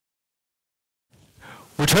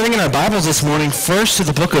We're turning in our Bibles this morning first to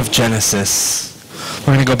the book of Genesis.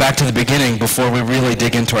 We're going to go back to the beginning before we really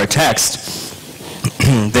dig into our text.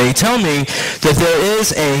 They tell me that there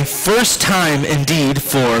is a first time indeed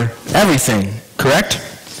for everything, correct?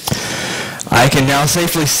 I can now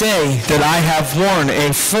safely say that I have worn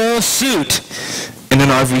a full suit in an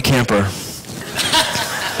RV camper.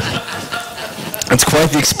 It's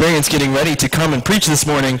quite the experience getting ready to come and preach this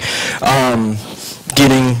morning.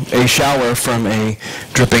 Getting a shower from a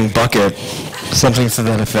dripping bucket, something to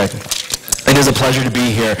that effect. It is a pleasure to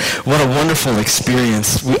be here. What a wonderful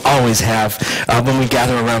experience we always have when we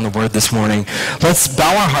gather around the Word this morning. Let's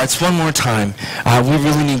bow our hearts one more time. We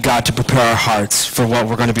really need God to prepare our hearts for what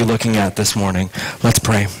we're going to be looking at this morning. Let's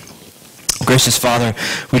pray. Gracious Father,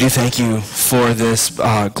 we do thank you for this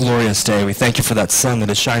glorious day. We thank you for that sun that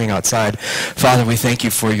is shining outside. Father, we thank you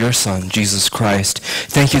for your Son, Jesus Christ.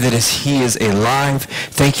 Thank you that he is alive.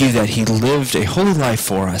 Thank you that he lived a holy life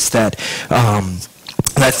for us, that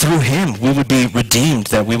through him we would be redeemed,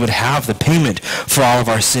 that we would have the payment for all of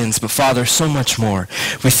our sins. But Father, so much more.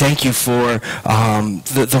 We thank you for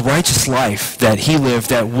the righteous life that he lived,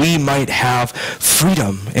 that we might have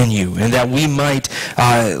freedom in you, and that we might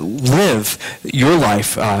live your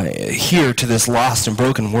life here to this lost and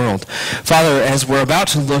broken world. Father, as we're about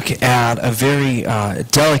to look at a very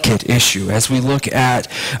delicate issue, as we look at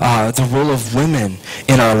the role of women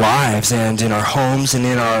in our lives and in our homes and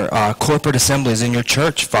in our corporate assemblies, in your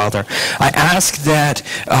church, Father, I ask that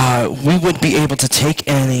we would be able to take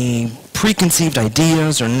any preconceived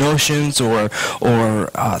ideas or notions or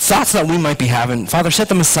thoughts that we might be having. Father, set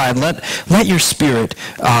them aside. Let your Spirit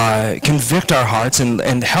convict our hearts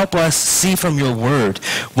and help us see from your word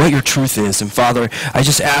what your truth is. And Father, I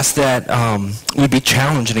just ask that we be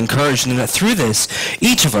challenged and encouraged, and that through this,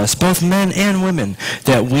 each of us, both men and women,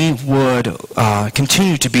 that we would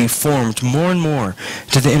continue to be formed more and more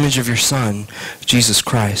to the image of your Son, Jesus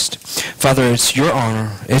Christ. Father, it's your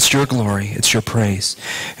honor, it's your glory, it's your praise.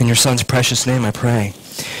 In your Son's precious name I pray.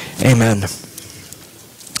 Amen.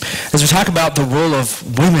 As we talk about the role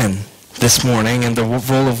of women this morning and the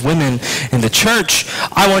role of women in the church,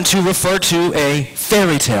 I want to refer to a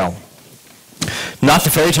fairy tale. Not the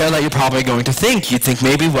fairy tale that you're probably going to think. You'd think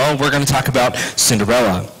maybe, well, we're going to talk about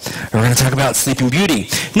Cinderella, or we're going to talk about Sleeping Beauty.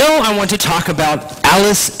 No, I want to talk about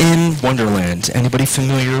Alice in Wonderland. Anybody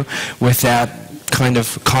familiar with that kind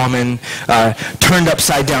of common turned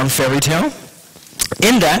upside down fairy tale?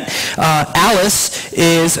 In that, Alice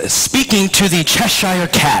is speaking to the Cheshire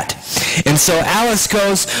Cat. And so Alice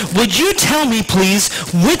goes, "Would you tell me, please,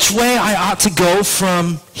 which way I ought to go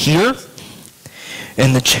from here?"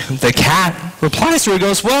 And the cat replies to her, he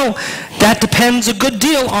goes, "Well, that depends a good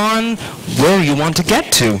deal on where you want to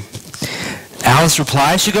get to." Alice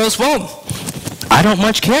replies, she goes, "Well, I don't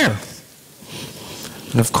much care."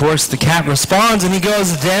 And of course the cat responds and he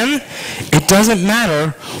goes, "Then it doesn't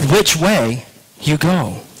matter which way you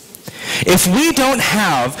go. If we don't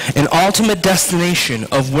have an ultimate destination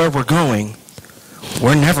of where we're going,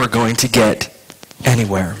 we're never going to get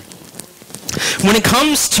anywhere." When it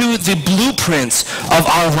comes to the blueprints of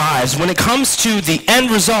our lives, when it comes to the end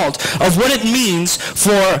result of what it means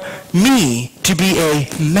for me to be a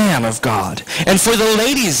man of God, and for the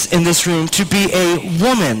ladies in this room to be a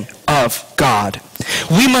woman of God,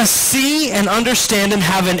 we must see and understand and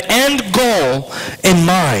have an end goal in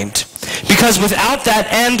mind. Because without that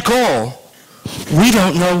end goal, we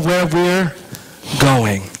don't know where we're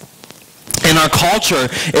going. In our culture,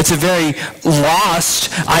 it's a very lost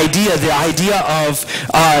idea. The idea of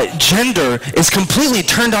gender is completely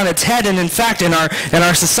turned on its head, and in fact, in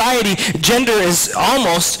our society, gender is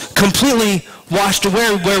almost completely washed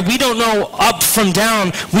away, where we don't know up from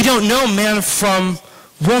down. We don't know man from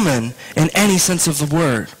woman in any sense of the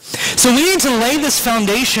word. So we need to lay this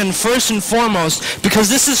foundation first and foremost, because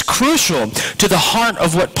this is crucial to the heart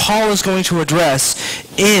of what Paul is going to address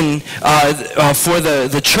in for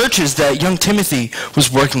the churches that young Timothy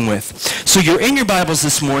was working with. So you're in your Bibles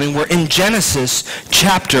this morning. We're in Genesis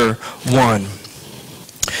chapter 1.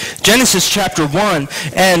 Genesis chapter 1,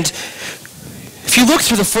 and if you look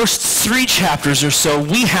through the first 3 chapters or so,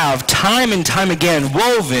 we have time and time again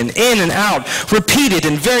woven in and out, repeated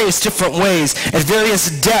in various different ways, at various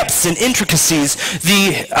depths and intricacies,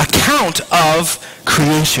 the account of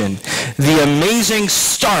creation, the amazing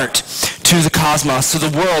start to the cosmos, to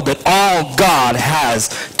the world that all God has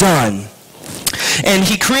done. And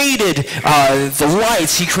he created the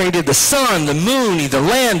lights, he created the sun, the moon, the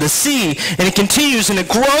land, the sea, and it continues and it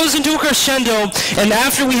grows into a crescendo, and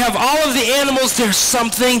after we have all of the animals, there's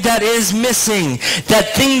something that is missing.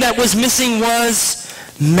 That thing that was missing was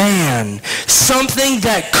man, something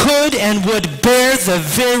that could and would bear the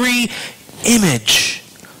very image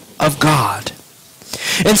of God.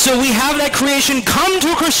 And so we have that creation come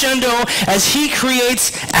to a crescendo as he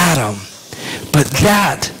creates Adam. But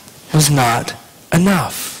that was not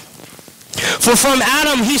enough. For from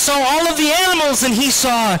Adam he saw all of the animals, and he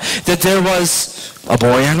saw that there was a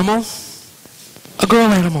boy animal, a girl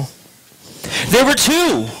animal. There were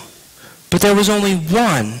two, but there was only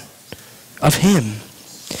one of him.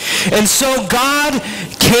 And so God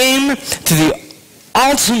came to the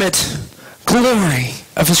ultimate glory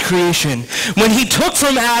of his creation when he took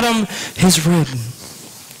from Adam his rib,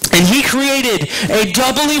 and he created a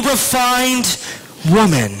doubly refined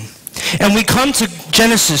woman. And we come to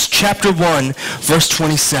Genesis chapter 1, verse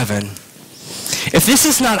 27. If this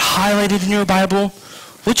is not highlighted in your Bible,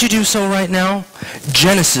 would you do so right now?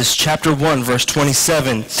 Genesis chapter 1, verse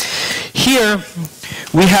 27. Here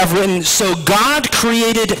we have written, so God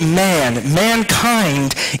created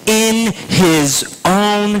mankind, in his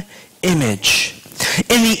own image.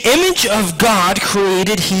 In the image of God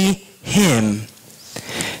created he him.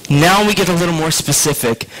 Now we get a little more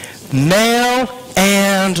specific. Male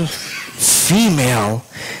and female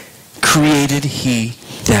created he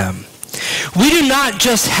them. We do not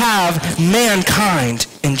just have mankind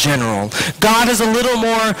in general. God is a little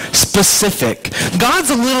more specific.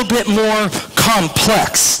 God's a little bit more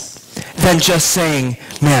complex than just saying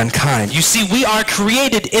mankind. You see, we are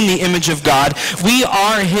created in the image of God. We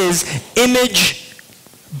are his image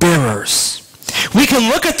bearers. We can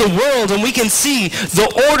look at the world and we can see the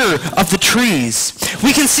order of the trees.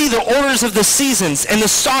 We can see the orders of the seasons and the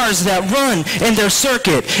stars that run in their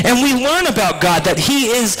circuit. And we learn about God that he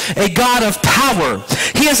is a God of power.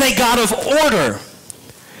 He is a God of order.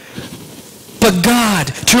 But God,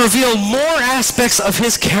 to reveal more aspects of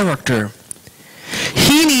his character,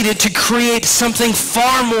 he needed to create something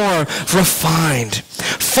far more refined,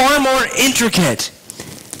 far more intricate,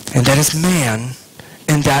 and that is man,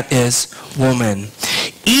 and that is woman.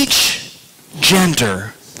 Each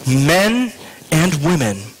gender, men and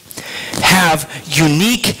women, have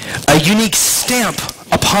a unique stamp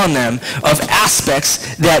upon them of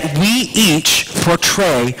aspects that we each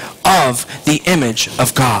portray of the image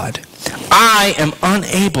of God. I am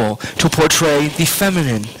unable to portray the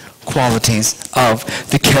feminine qualities of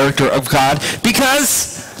the character of God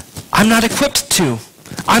because I'm not equipped to.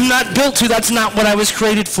 I'm not built to. That's not what I was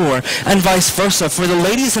created for. And vice versa. For the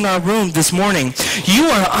ladies in our room this morning, you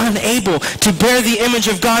are unable to bear the image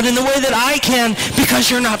of God in the way that I can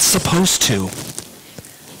because you're not supposed to.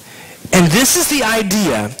 And this is the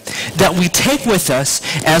idea that we take with us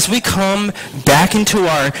as we come back into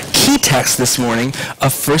our key text this morning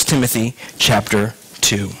of 1 Timothy chapter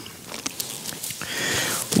 2.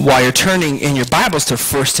 While you're turning in your Bibles to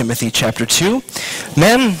 1 Timothy chapter 2,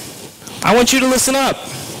 men, I want you to listen up.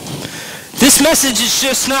 This message is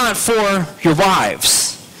just not for your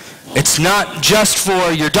wives. It's not just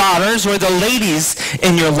for your daughters or the ladies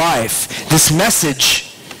in your life. This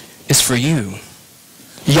message is for you.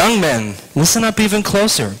 Young men, listen up even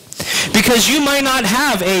closer. Because you might not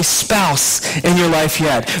have a spouse in your life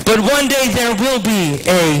yet, but one day there will be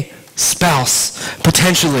a spouse,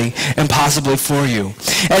 potentially and possibly for you.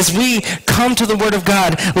 As we come to the Word of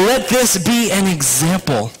God, let this be an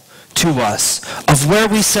example to us of where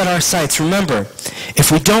we set our sights. Remember,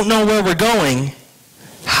 if we don't know where we're going,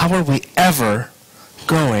 how are we ever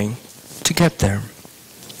going to get there?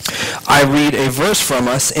 I read a verse from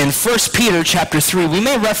us in 1 Peter chapter 3. We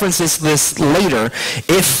may reference this later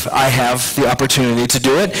if I have the opportunity to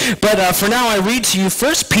do it. But for now, I read to you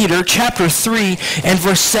 1 Peter chapter 3 and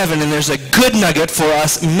verse 7. And there's a good nugget for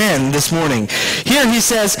us men this morning. Here he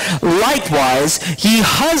says, likewise, ye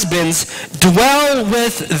husbands, dwell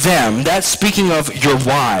with them. That's speaking of your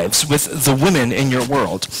wives, with the women in your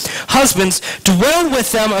world. Husbands, dwell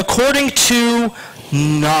with them according to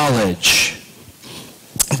knowledge,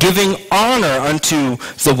 giving honor unto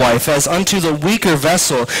the wife as unto the weaker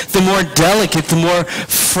vessel, the more delicate, the more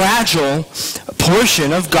fragile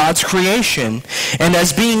portion of God's creation, and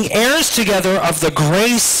as being heirs together of the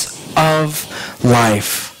grace of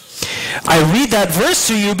life. I read that verse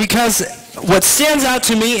to you because what stands out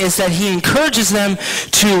to me is that he encourages them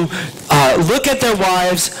to look at their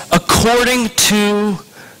wives according to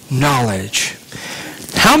knowledge.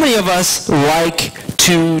 How many of us like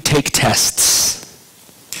to take tests?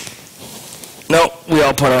 No, we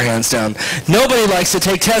all put our hands down. Nobody likes to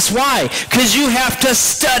take tests. Why? Because you have to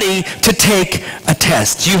study to take a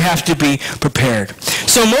test. You have to be prepared.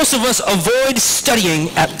 So most of us avoid studying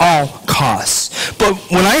at all costs. But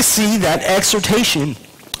when I see that exhortation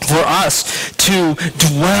for us to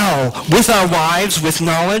dwell with our wives with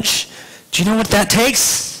knowledge, do you know what that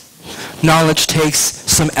takes? Knowledge takes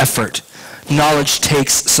some effort. Knowledge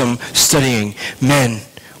takes some studying. Men,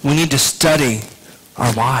 we need to study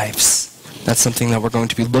our wives. That's something that we're going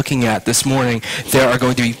to be looking at this morning. There are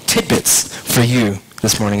going to be tidbits for you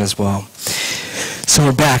this morning as well. So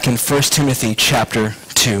we're back in 1 Timothy chapter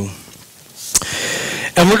 2.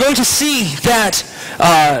 And we're going to see that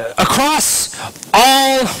across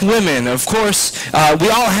all women, of course, we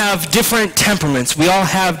all have different temperaments. We all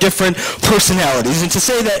have different personalities. And to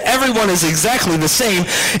say that everyone is exactly the same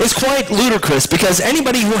is quite ludicrous, because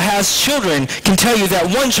anybody who has children can tell you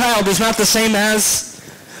that one child is not the same as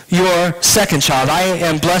your second child. I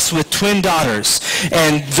am blessed with twin daughters,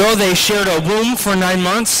 and though they shared a womb for 9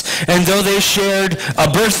 months, and though they shared a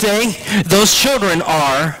birthday, those children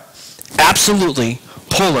are absolutely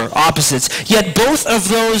polar opposites. Yet both of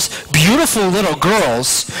those beautiful little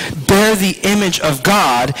girls bear the image of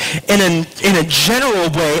God in a general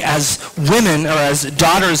way as women, or as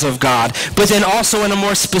daughters of God, but then also in a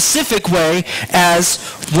more specific way as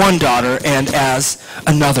one daughter and as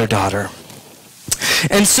another daughter.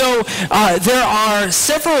 And so there are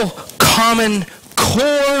several common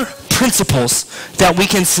core principles that we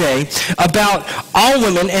can say about all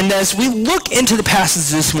women, and as we look into the passage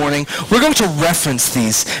this morning, we're going to reference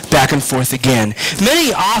these back and forth again.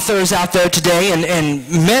 Many authors out there today, and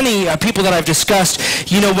many people that I've discussed,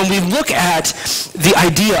 you know, when we look at the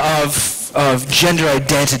idea of gender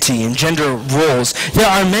identity and gender roles, there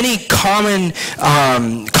are many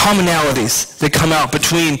commonalities that come out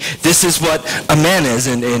between this is what a man is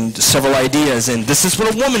and several ideas, and this is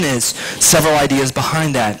what a woman is, several ideas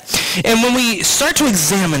behind that. And when we start to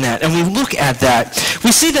examine that and we look at that,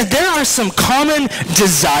 we see that there are some common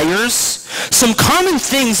desires, some common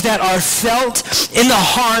things that are felt in the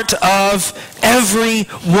heart of every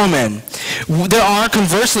woman. There are,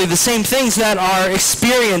 conversely, the same things that are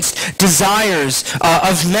experienced desires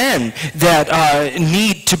of men that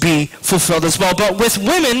need to be fulfilled as well. But with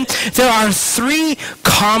women, there are three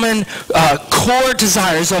common core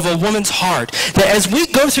desires of a woman's heart that as we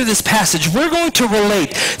go through this passage, we're going to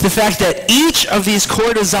relate the fact that each of these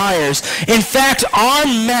core desires, in fact, are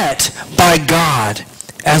met by God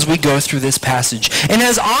as we go through this passage. And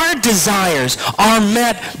as our desires are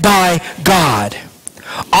met by God,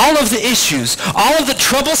 all of the issues, all of the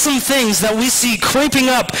troublesome things that we see creeping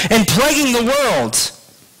up and plaguing the world,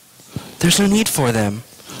 there's no need for them.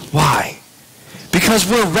 Why? Because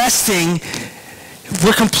we're resting,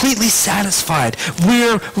 we're completely satisfied.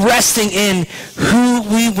 We're resting in who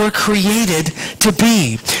we were created to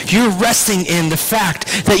be. You're resting in the fact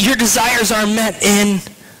that your desires are met in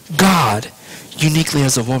God, uniquely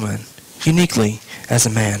as a woman, uniquely as a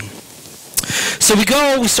man. So we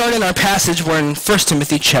start in our passage. We're in 1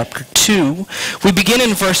 Timothy chapter 2. We begin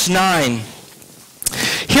in verse 9.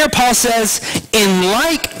 Here Paul says, in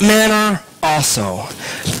like manner also.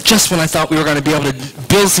 Just when I thought we were going to be able to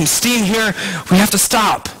build some steam here, we have to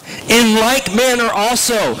stop. In like manner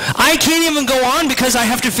also. I can't even go on because I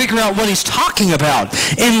have to figure out what he's talking about.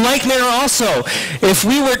 In like manner also. If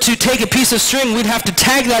we were to take a piece of string, we'd have to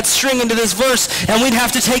tag that string into this verse, and we'd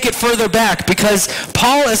have to take it further back, because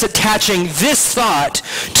Paul is attaching this thought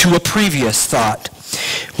to a previous thought.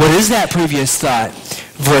 What is that previous thought?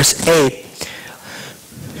 Verse 8.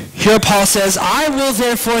 Here Paul says, I will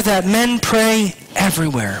therefore that men pray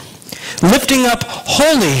everywhere, lifting up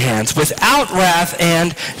holy hands without wrath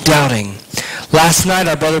and doubting. Last night,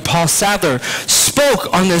 our brother Paul Sadler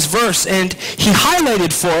spoke on this verse, and he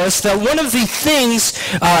highlighted for us that one of the things,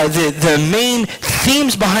 the main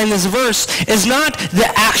themes behind this verse is not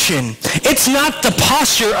the action. It's not the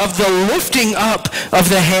posture of the lifting up of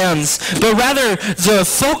the hands, but rather the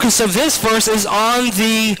focus of this verse is on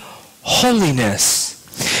the holiness.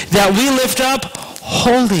 That we lift up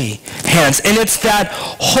holy hands. And it's that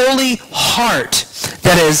holy heart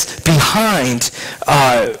that is behind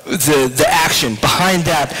the action, behind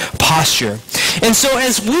that posture. And so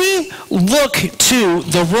as we look to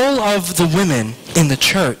the role of the women in the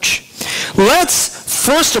church, let's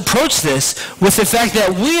first approach this with the fact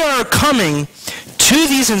that we are coming to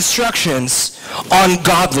these instructions on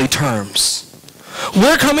godly terms.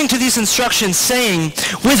 We're coming to these instructions saying,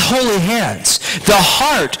 with holy hands, the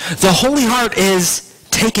holy heart is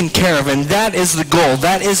taken care of, and that is the goal.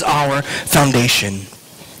 That is our foundation.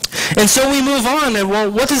 And so we move on, and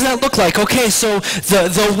well, what does that look like? Okay, so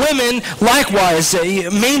the women, likewise,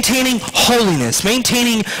 maintaining holiness,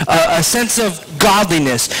 maintaining a sense of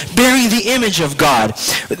godliness, bearing the image of God.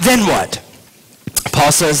 Then what?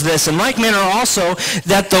 Paul says this, in like manner also,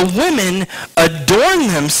 that the women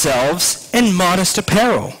adorn themselves in modest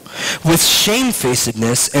apparel, with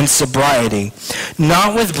shamefacedness and sobriety,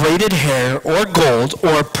 not with braided hair or gold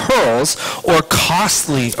or pearls or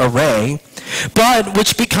costly array, but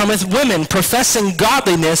which becometh women, professing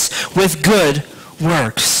godliness with good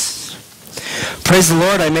works. Praise the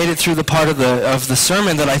Lord, I made it through the part of the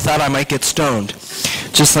sermon that I thought I might get stoned,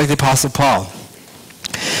 just like the Apostle Paul.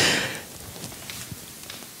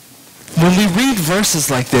 When we read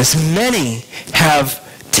verses like this, many have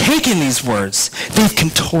taken these words, they've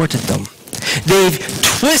contorted them, they've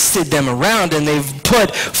twisted them around, and they've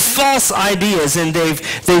put false ideas, and they've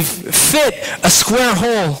fit a square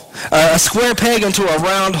hole, a square peg into a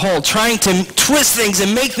round hole, trying to twist things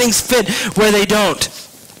and make things fit where they don't.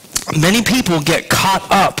 Many people get caught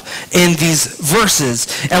up in these verses,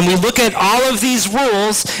 and we look at all of these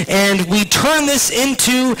rules, and we turn this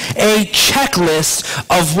into a checklist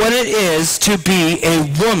of what it is to be a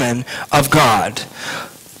woman of God.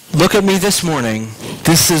 Look at me this morning.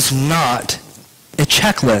 This is not a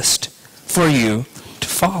checklist for you to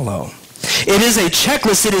follow. It is a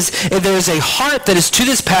checklist. There is a heart that is to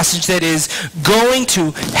this passage that is going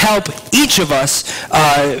to help each of us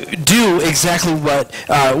do exactly what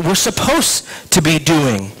we're supposed to be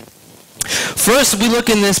doing. First, we look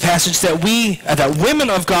in this passage that women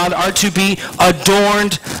of God are to be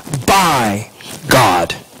adorned by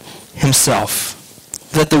God himself.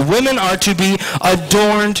 That the women are to be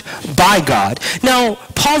adorned by God. Now,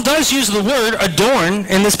 Paul does use the word adorn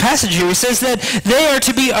in this passage here. He says that they are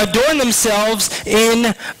to be adorn themselves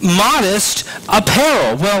in modest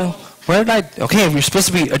apparel. Well, okay, you're supposed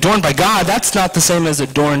to be adorned by God. That's not the same as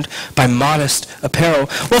adorned by modest apparel.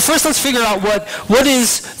 Well, first let's figure out what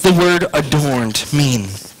is the word adorned mean.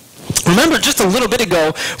 Remember just a little bit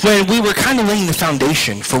ago when we were kind of laying the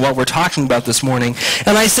foundation for what we're talking about this morning,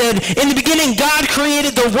 and I said, in the beginning, God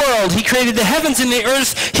created the world. He created the heavens and the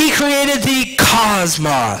earth. He created the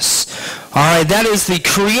cosmos. All right, that is the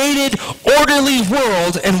created, orderly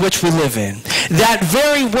world in which we live in. That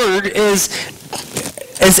very word is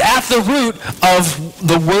at the root of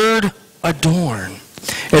the word adorn.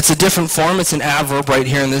 It's a different form. It's an adverb right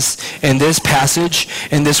here in this passage,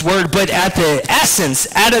 in this word. But at the essence,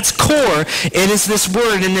 at its core, it is this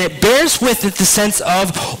word, and it bears with it the sense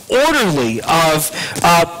of orderly, of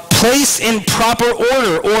place in proper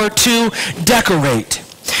order, or to decorate.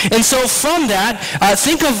 And so from that,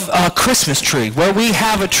 think of a Christmas tree, where we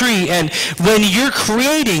have a tree, and when you're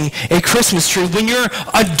creating a Christmas tree, when you're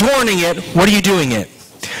adorning it, what are you doing it?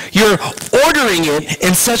 You're ordering it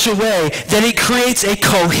in such a way that it creates a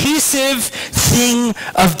cohesive thing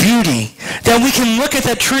of beauty. That we can look at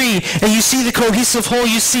that tree and you see the cohesive whole.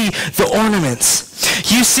 You see the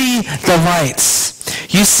ornaments. You see the lights.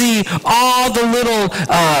 You see all the little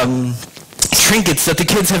trinkets that the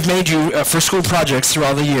kids have made you for school projects through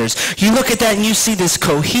all the years. You look at that and you see this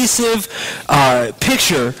cohesive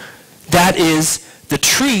picture that is, the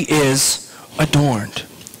tree is adorned.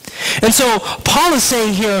 And so Paul is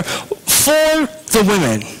saying here, for the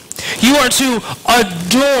women, you are to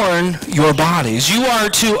adorn your bodies. You are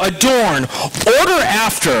to adorn, order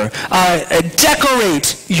after,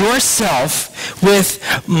 decorate yourself with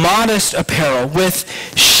modest apparel, with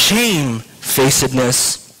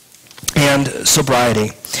shamefacedness and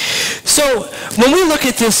sobriety. So when we look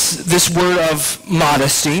at this word of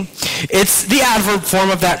modesty, it's the adverb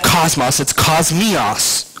form of that cosmos. It's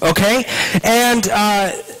kosmios, okay? And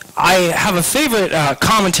I have a favorite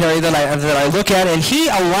commentary that I look at, and he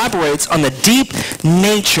elaborates on the deep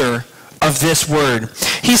nature of this word.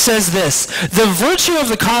 He says this: the virtue of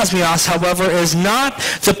the kosmios, however, is not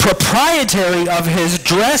the proprietary of his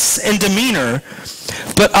dress and demeanor,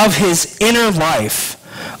 but of his inner life,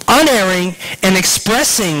 unerring and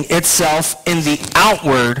expressing itself in the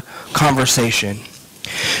outward conversation.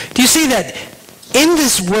 Do you see that? In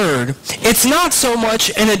this word, it's not so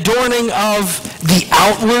much an adorning of the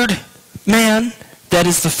outward man that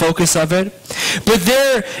is the focus of it, but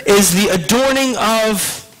there is the adorning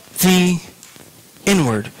of the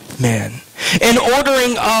inward man, an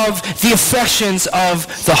ordering of the affections of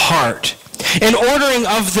the heart, an ordering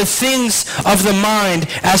of the things of the mind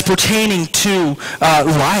as pertaining to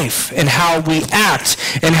life and how we act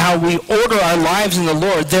and how we order our lives in the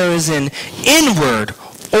Lord. There is an inward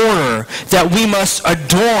order that we must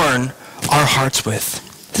adorn our hearts with.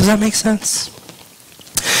 Does that make sense?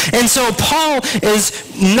 And so Paul is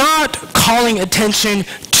not calling attention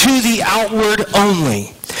to the outward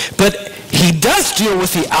only, but he does deal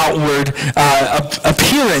with the outward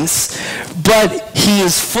appearance, but he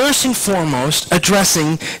is first and foremost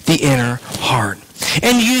addressing the inner heart.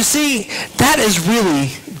 And you see, that is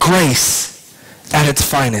really grace at its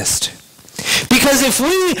finest. Because if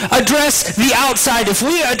we address the outside, if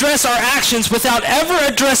we address our actions without ever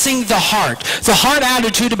addressing the heart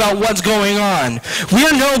attitude about what's going on,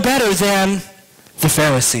 we're no better than the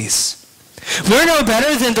Pharisees. We're no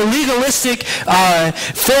better than the legalistic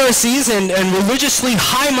Pharisees and religiously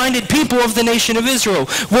high-minded people of the nation of Israel,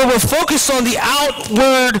 where we're focused on the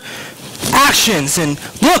outward actions and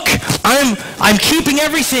look, I'm keeping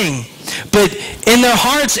everything. But in their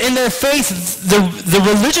hearts, in their faith, the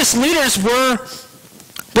religious leaders were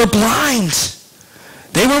blind.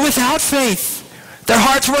 They were without faith. Their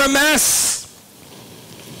hearts were a mess.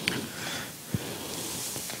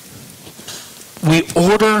 We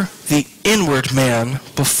order the inward man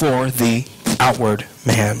before the outward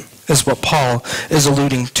man, is what Paul is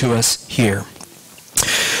alluding to us here.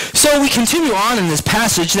 So we continue on in this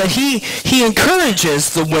passage that he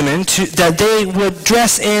encourages the women that they would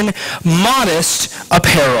dress in modest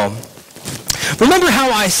apparel. Remember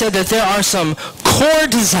how I said that there are some core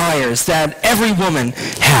desires that every woman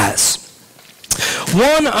has.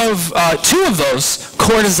 Two of those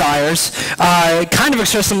core desires kind of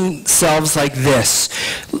express themselves like this.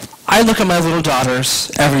 I look at my little daughters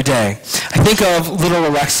every day. I think of little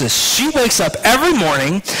Alexis. She wakes up every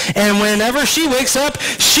morning, and whenever she wakes up,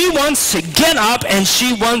 she wants to get up and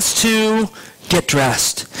she wants to get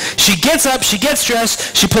dressed. She gets up, she gets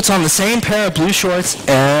dressed, she puts on the same pair of blue shorts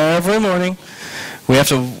every morning. We have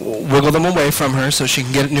to wiggle them away from her so she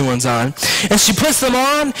can get new ones on. And she puts them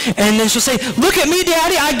on, and then she'll say, "Look at me,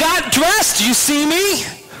 Daddy, I got dressed. You see me?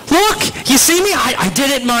 Look, you see me? I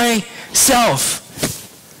did it myself.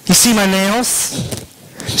 You see my nails?"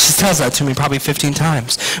 She tells that to me probably 15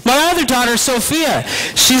 times. My other daughter, Sophia,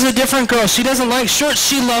 she's a different girl. She doesn't like shirts.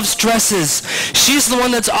 She loves dresses. She's the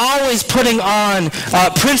one that's always putting on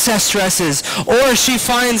princess dresses. Or she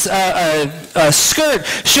finds a skirt.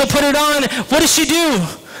 She'll put it on. What does she do?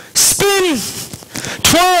 Spin.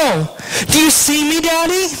 Twirl. Do you see me,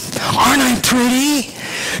 Daddy? Aren't I pretty?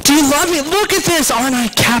 Do you love me? Look at this. Aren't I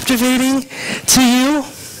captivating to you?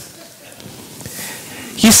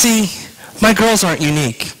 You see, my girls aren't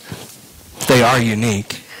unique. They are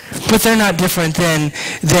unique. But they're not different than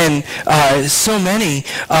so many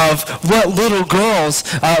of what little girls,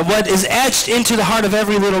 what is etched into the heart of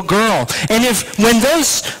every little girl. And when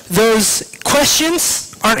those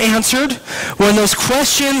questions aren't answered, when those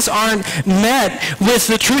questions aren't met with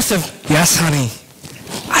the truth of, "Yes, honey,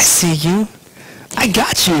 I see you. I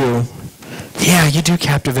got you. Yeah, you do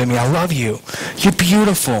captivate me. I love you. You're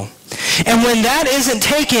beautiful." And when that isn't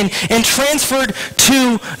taken and transferred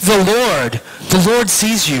to the Lord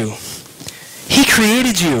sees you. He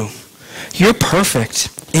created you. You're perfect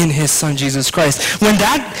in his Son, Jesus Christ. When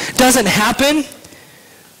that doesn't happen,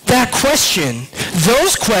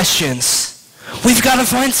 those questions, we've got to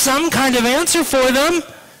find some kind of answer for them.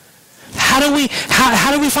 How do we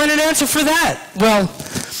find an answer for that? Well,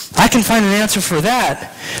 I can find an answer for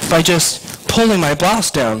that by just pulling my blouse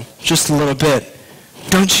down just a little bit.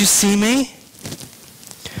 Don't you see me?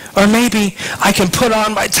 Or maybe I can put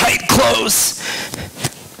on my tight clothes.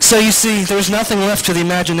 So you see, there's nothing left to the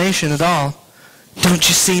imagination at all. Don't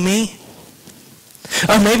you see me?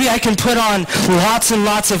 Or maybe I can put on lots and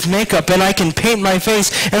lots of makeup and I can paint my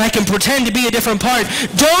face and I can pretend to be a different part.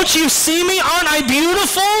 Don't you see me? Aren't I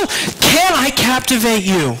beautiful? Can I captivate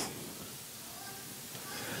you?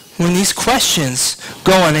 When these questions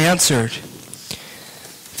go unanswered,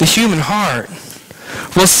 the human heart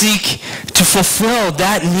will seek to fulfill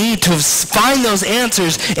that need to find those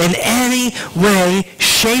answers in any way,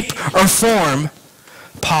 shape, or form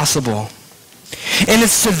possible. And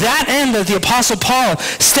it's to that end that the Apostle Paul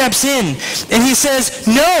steps in and he says,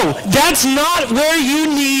 no, that's not where you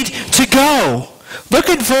need to go. Look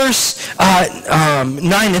at verse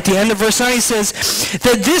 9. At the end of verse 9, he says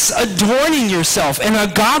that this adorning yourself in a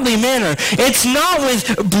godly manner, it's not with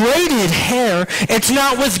braided hair, it's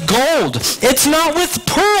not with gold, it's not with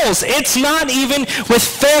pearls, it's not even with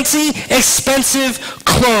fancy, expensive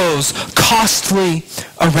clothes, costly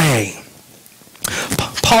array.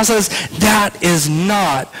 Paul says that is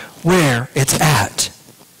not where it's at.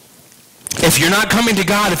 If you're not coming to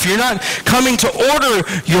God, if you're not coming to order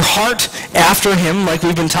your heart after him, like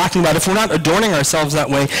we've been talking about, if we're not adorning ourselves that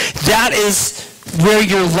way, that is where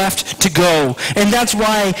you're left to go. And that's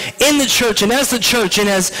why in the church and as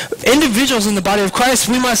individuals in the body of Christ,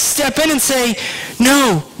 we must step in and say,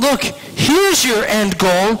 no, look, here's your end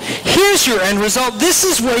goal. Here's your end result. This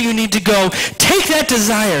is where you need to go. Take that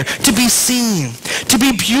desire to be seen, to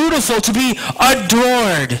be beautiful, to be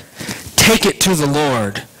adored. Take it to the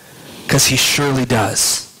Lord. Because he surely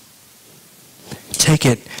does. take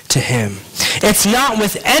it to him. It's not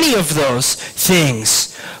with any of those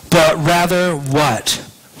things, but rather what?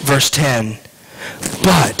 Verse 10.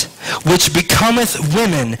 But which becometh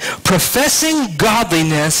women, professing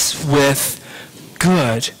godliness with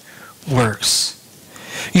good works.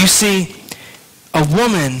 You see, a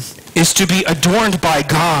woman is to be adorned by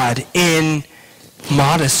God in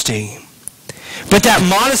modesty. But that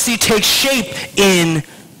modesty takes shape in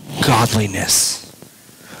godliness.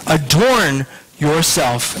 Adorn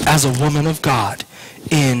yourself as a woman of God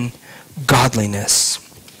in godliness.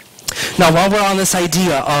 Now, while we're on this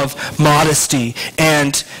idea of modesty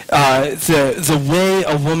and the way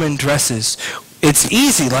a woman dresses, it's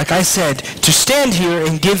easy, like I said, to stand here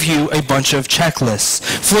and give you a bunch of checklists.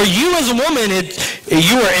 For you as a woman,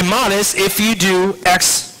 you are immodest if you do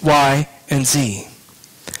X, Y, and Z.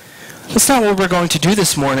 That's not what we're going to do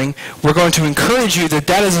this morning. We're going to encourage you that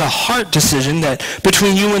that is a heart decision that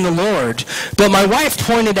between you and the Lord. But my wife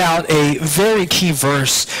pointed out a very key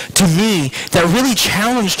verse to me that really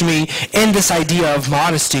challenged me in this idea of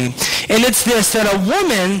modesty. And it's this, that a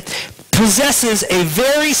woman possesses a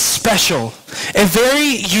very special, a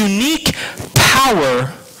very unique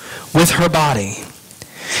power with her body.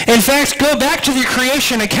 In fact, go back to the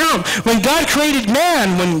creation account. When God created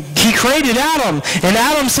man, when he created Adam, and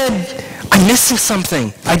Adam said, I'm missing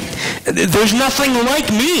something. There's nothing like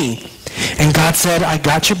me. And God said, I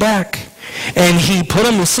got you back. And he put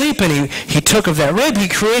him to sleep, and he took of that rib. He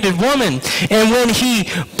created woman. And when he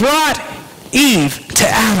brought Eve to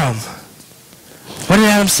Adam, what did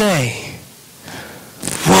Adam say?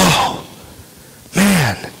 Whoa,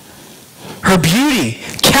 man. Her beauty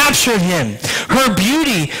captured him. Her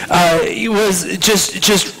beauty was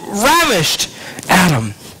just ravished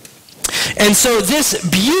Adam. And so this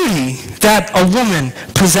beauty that a woman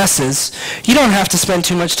possesses, you don't have to spend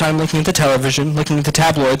too much time looking at the television, looking at the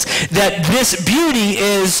tabloids, that this beauty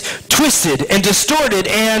is twisted and distorted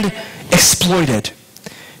and exploited.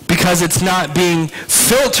 Because it's not being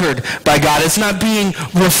filtered by God. It's not being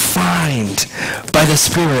refined by the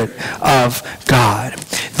Spirit of God.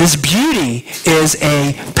 This beauty is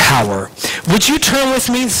a power. Would you turn with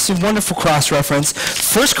me? This is a wonderful cross-reference.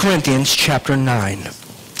 1 Corinthians chapter 9. 1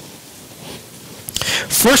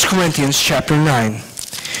 Corinthians chapter 9.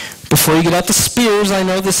 Before you get out the spears, I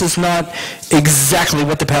know this is not exactly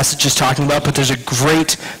what the passage is talking about, but there's a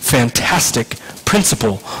great, fantastic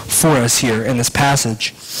principle for us here in this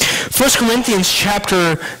passage. 1 Corinthians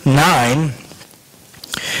chapter 9,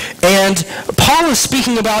 and Paul is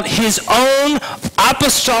speaking about his own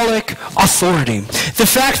apostolic authority. The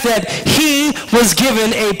fact that he was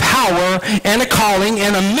given a power and a calling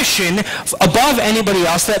and a mission above anybody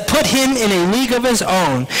else that put him in a league of his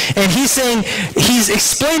own. And he's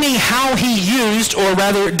explaining how he used, or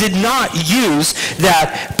rather did not use,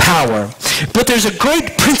 that power. But there's a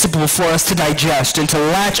great principle for us to digest and to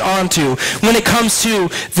latch onto when it comes to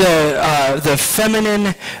the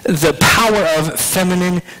power of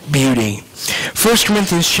feminine beauty. 1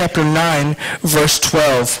 Corinthians chapter 9, verse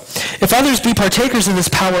 12. If others be partakers of this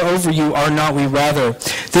power over you, are not we rather?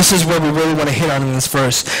 This is where we really want to hit on in this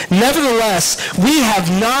verse. Nevertheless, we have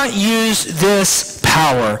not used this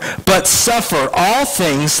power, but suffer all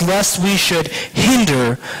things, lest we should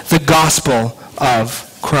hinder the gospel of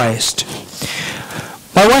Christ.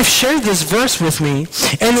 My wife shared this verse with me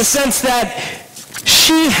in the sense that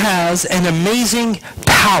she has an amazing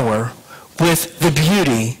power with the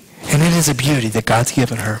beauty, and it is a beauty that God's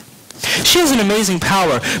given her. She has an amazing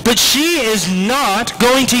power, but she is not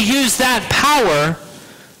going to use that power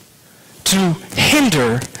to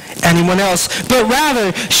hinder anyone else, but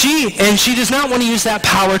rather she does not want to use that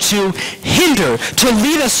power to hinder, to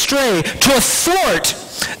lead astray, to thwart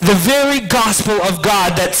the very gospel of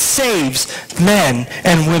God that saves men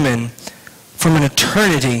and women from an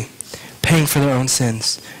eternity paying for their own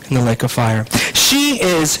sins in the lake of fire. She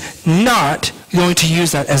is not going to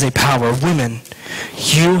use that as a power. Women,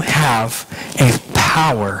 you have a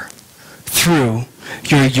power through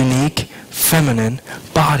your unique feminine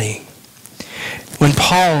body. When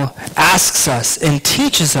Paul asks us and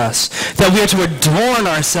teaches us that we are to adorn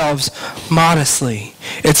ourselves modestly,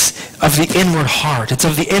 it's of the inward heart, it's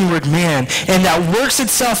of the inward man, and that works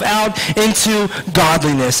itself out into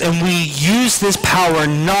godliness. And we use this power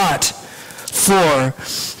not for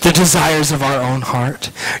the desires of our own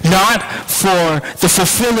heart, not for the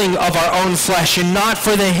fulfilling of our own flesh, and not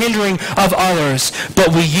for the hindering of others, but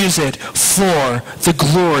we use it for the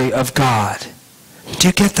glory of God. Do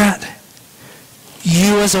you get that?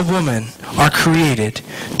 You as a woman are created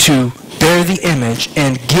to bear the image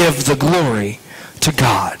and give the glory to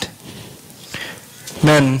God.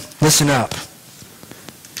 Men, listen up.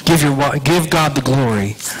 Give God the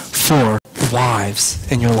glory for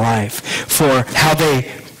wives in your life, for how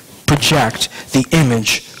they project the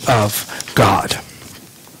image of God.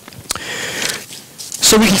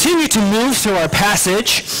 So we continue to move through our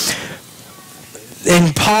passage.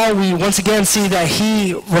 In Paul, we once again see that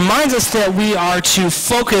he reminds us that we are to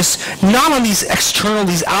focus not on these external,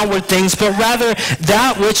 these outward things, but rather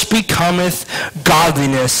that which becometh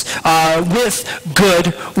godliness with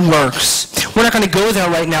good works. We're not going to go there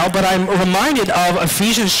right now, but I'm reminded of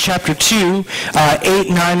Ephesians chapter 2, 8,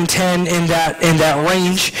 9, 10, in that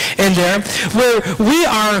range in there, where we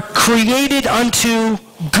are created unto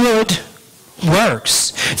good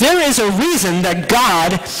works. There is a reason that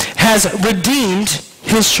God has redeemed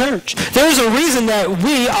his church. There is a reason that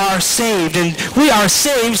we are saved, and we are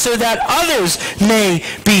saved so that others may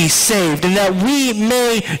be saved, and that we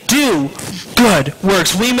may do good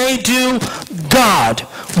works. We may do God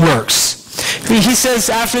works. He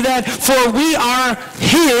says after that, for we are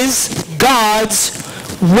God's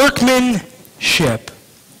workmanship.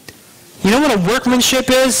 You know what a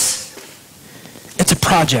workmanship is? It's a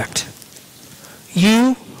project.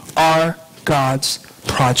 You are God's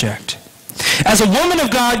project. As a woman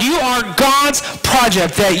of God, you are God's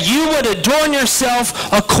project, that you would adorn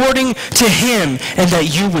yourself according to him, and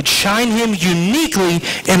that you would shine him uniquely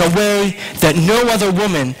in a way that no other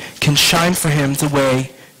woman can shine for him the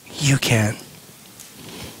way you can.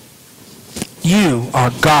 You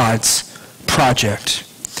are God's project.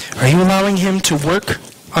 Are you allowing him to work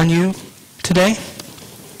on you today?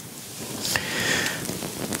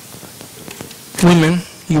 Women,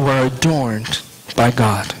 you are adorned by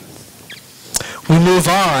God. We move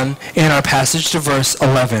on in our passage to verse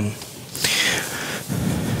 11.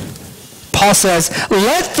 Paul says,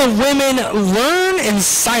 let the women learn in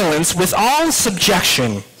silence with all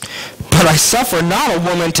subjection. But I suffer not a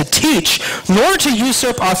woman to teach, nor to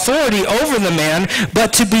usurp authority over the man,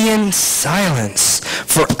 but to be in silence.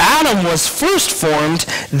 For Adam was first formed,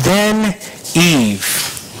 then Eve.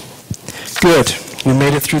 Good. We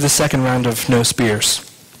made it through the second round of no spears.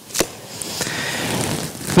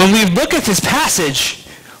 When we look at this passage,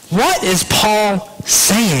 what is Paul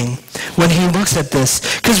saying when he looks at this?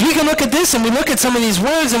 Because we can look at this and we look at some of these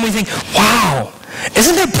words and we think, wow,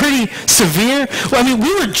 isn't that pretty severe? Well, I mean,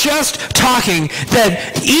 we were just talking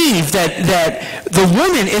that Eve, that the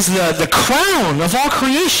woman is the crown of all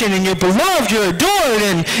creation, and you're beloved, you're adored,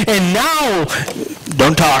 and now,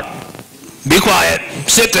 don't talk, be quiet,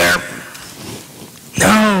 sit there.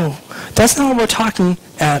 No, that's not what we're talking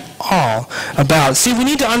at all about. See, we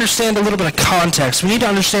need to understand a little bit of context. We need to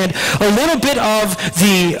understand a little bit of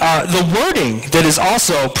the wording that is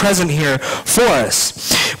also present here for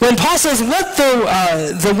us. When Paul says, let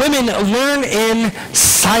the women learn in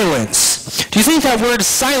silence, do you think that word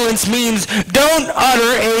silence means don't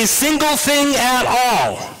utter a single thing at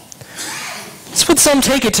all? That's what some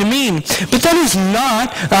take it to mean. But that is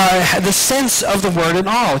not the sense of the word at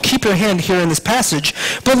all. Keep your hand here in this passage.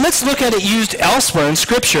 But let's look at it used elsewhere in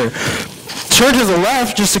Scripture. Turn to the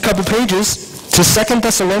left just a couple pages to 2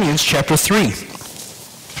 Thessalonians chapter 3.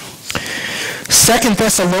 2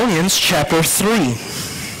 Thessalonians chapter 3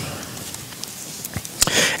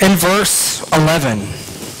 and verse 11.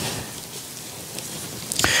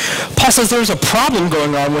 Paul says there's a problem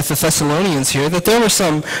going on with the Thessalonians here, that there were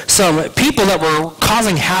some people that were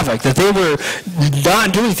causing havoc, that they were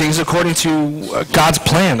not doing things according to God's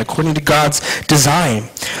plan, according to God's design.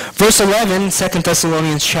 Verse 11, 2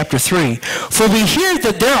 Thessalonians chapter 3, for we hear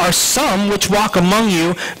that there are some which walk among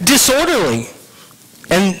you disorderly,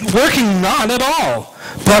 and working not at all,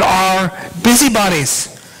 but are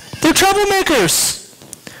busybodies. They're troublemakers.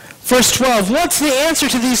 Verse 12, what's the answer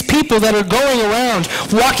to these people that are going around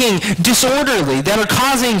walking disorderly, that are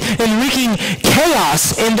causing and wreaking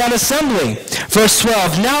chaos in that assembly? Verse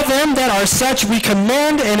 12, now then that are such we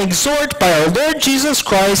command and exhort by our Lord Jesus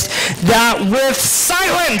Christ that with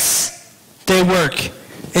silence they work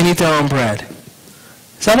and eat their own bread.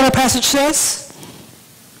 Is that what our passage says?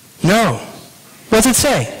 No. What does it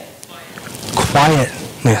say?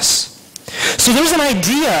 Quietness. So there's an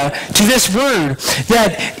idea to this word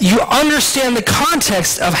that you understand the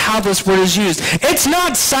context of how this word is used. It's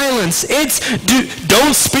not silence. It's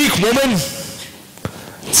don't speak, woman.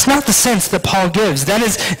 It's not the sense that Paul gives. That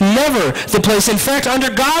is never the place. In fact, under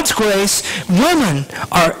God's grace, women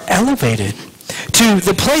are elevated to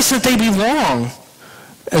the place that they belong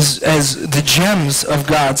as the gems of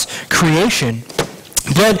God's creation.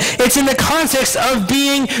 But it's in the context of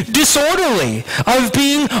being disorderly, of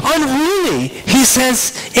being unruly. He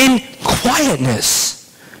says, in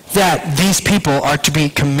quietness, that these people are to be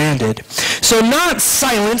commanded. So not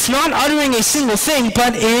silence, not uttering a single thing,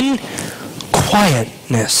 but in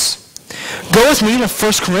quietness. Go with me to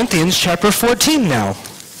 1 Corinthians chapter 14 now.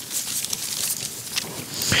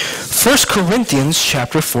 1 Corinthians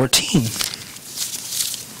chapter 14.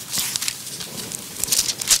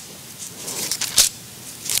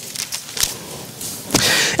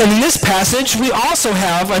 And in this passage, we also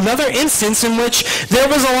have another instance in which there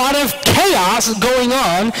was a lot of chaos going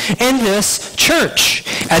on in this church.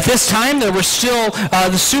 At this time, there were still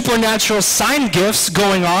the supernatural sign gifts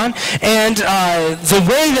going on, and the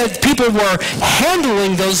way that people were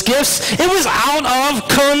handling those gifts, it was out of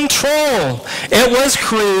control. It was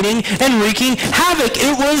creating and wreaking havoc.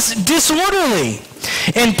 It was disorderly.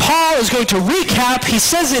 And Paul is going to recap. He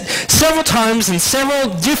says it several times in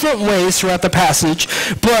several different ways throughout the passage,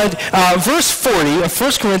 but verse 40 of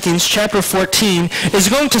 1 Corinthians chapter 14 is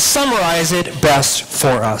going to summarize it best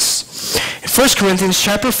for us. In 1 Corinthians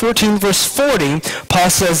chapter 14, verse 40, Paul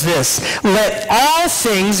says this, "Let all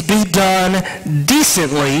things be done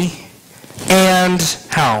decently and"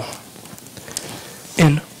 how?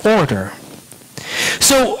 In order.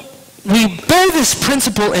 So we bear this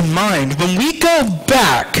principle in mind when we go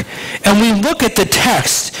back and we look at the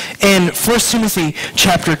text in 1 Timothy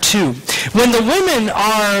chapter 2. When the women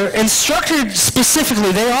are instructed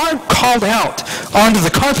specifically, they are called out onto the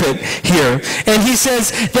carpet here, and he says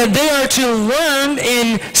that they are to learn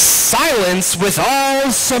in silence with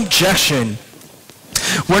all subjection.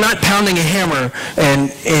 We're not pounding a hammer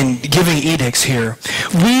and giving edicts here.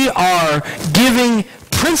 We are giving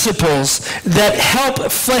principles that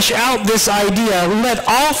help flesh out this idea. Let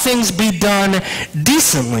all things be done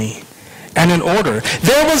decently and in order.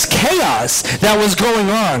 There was chaos that was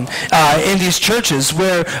going on in these churches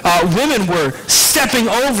where women were stepping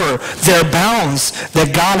over their bounds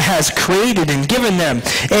that God has created and given them.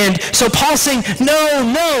 And so Paul's saying,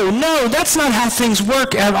 no, that's not how things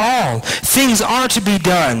work at all. Things are to be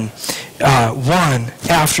done one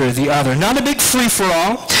after the other. Not a big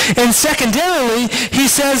free-for-all. And secondarily, he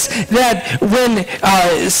says that when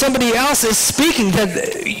somebody else is speaking, that,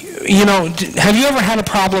 have you ever had a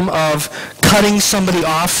problem of cutting somebody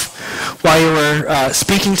off while you were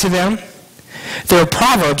speaking to them? There are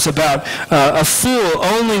proverbs about a fool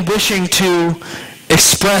only wishing to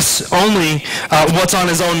express only what's on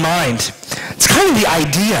his own mind. It's kind of the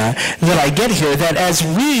idea that I get here, that as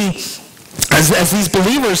these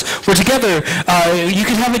believers were together, you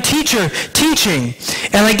could have a teacher teaching.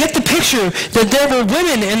 And I get the picture that there were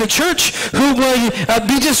women in the church who would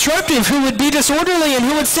be disruptive, who would be disorderly, and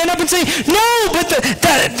who would stand up and say, no, but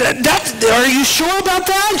are you sure about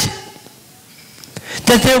that?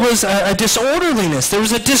 That there was a disorderliness, there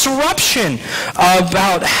was a disruption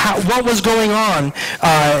about what was going on,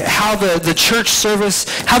 how the church service,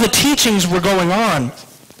 how the teachings were going on.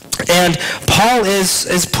 And Paul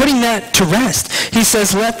is putting that to rest. He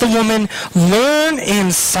says, let the woman learn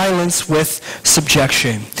in silence with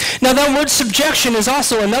subjection. Now that word subjection is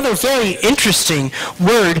also another very interesting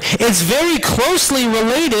word. It's very closely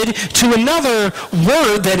related to another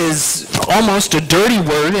word that is almost a dirty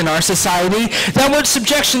word in our society. That word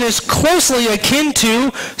subjection is closely akin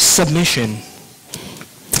to submission.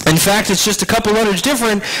 In fact, it's just a couple letters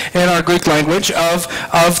different in our Greek language of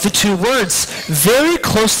the two words, very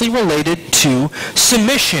closely related to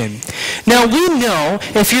submission. Now, we know,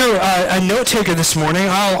 if you're a note taker this morning,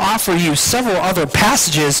 I'll offer you several other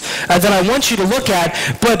passages that I want you to look at,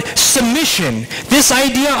 but submission, this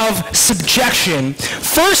idea of subjection,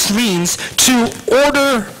 first means to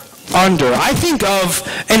order under. I think of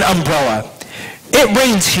an umbrella. It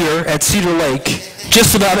rains here at Cedar Lake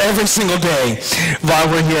just about every single day while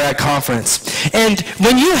we're here at conference. And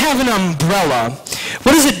when you have an umbrella,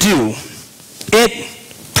 what does it do? It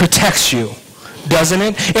protects you, doesn't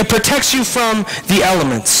it? It protects you from the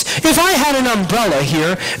elements. If I had an umbrella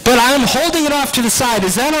here, but I'm holding it off to the side,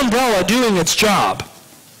 is that umbrella doing its job?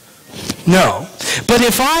 No. But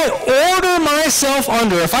if I order myself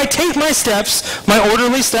under, if I take my steps, my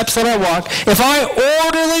orderly steps that I walk, if I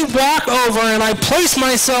orderly walk over and I place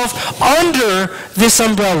myself under this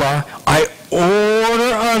umbrella, I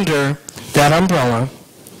order under that umbrella,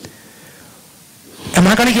 am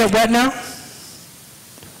I going to get wet now?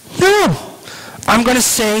 No. I'm going to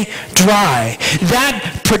stay dry.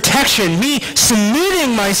 That protection, me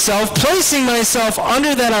submitting myself, placing myself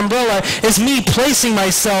under that umbrella, is me placing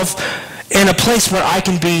myself in a place where I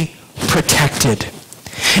can be protected.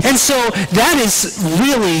 And so that is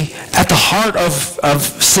really at the heart of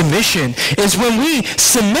submission, is when we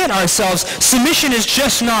submit ourselves. Submission is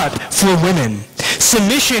just not for women.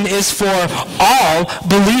 Submission is for all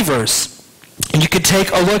believers. And you could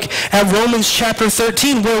take a look at Romans chapter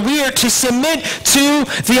 13, where we are to submit to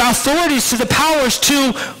the authorities, to the powers,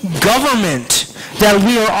 to government, that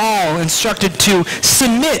we are all instructed to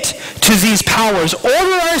submit to these powers,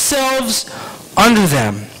 order ourselves under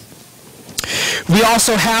them. We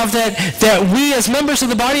also have that we as members of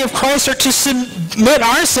the body of Christ are to submit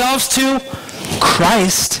ourselves to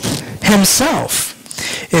Christ himself.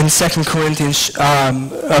 In 1 Corinthians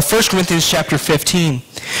chapter 15.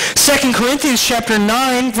 2 Corinthians chapter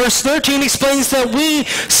 9, verse 13 explains that we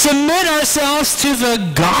submit ourselves to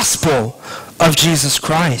the gospel of Jesus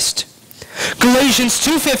Christ. Galatians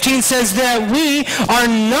 2:15 says that we are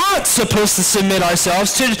not supposed to submit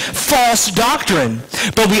ourselves to false doctrine,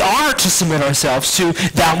 but we are to submit ourselves to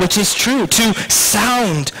that which is true, to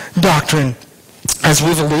sound doctrine, as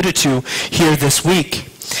we've alluded to here this week.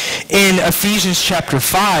 In Ephesians chapter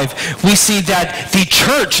 5, we see that the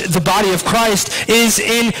church, the body of Christ, is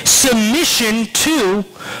in submission to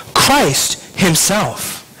Christ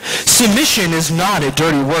himself. Submission is not a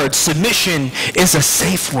dirty word. Submission is a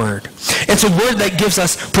safe word. It's a word that gives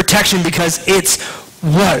us protection because it's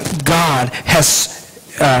what God has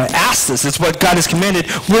asked us. It's what God has commanded.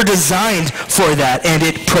 We're designed for that, and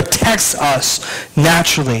it protects us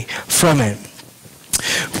naturally from it.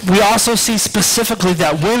 We also see specifically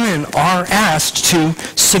that women are asked to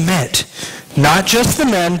submit. Not just the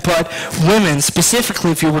men, but women.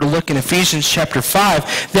 Specifically, if you were to look in Ephesians chapter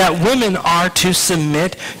 5, that women are to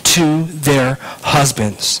submit to their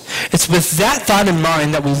husbands. It's with that thought in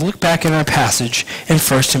mind that we look back in our passage in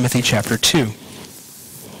 1 Timothy chapter 2.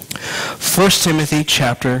 1 Timothy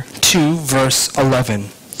chapter 2, verse 11.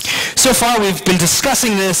 So far, we've been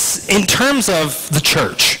discussing this in terms of the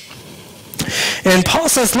church. And Paul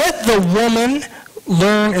says, let the woman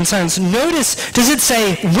learn in silence. Notice, does it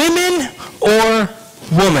say women or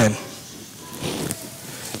woman?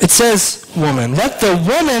 It says woman. Let the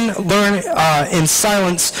woman learn in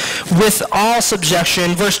silence with all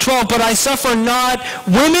subjection. Verse 12, but I suffer not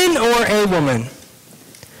women or a woman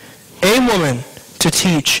to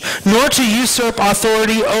teach, nor to usurp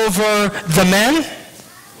authority over the men,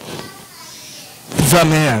 the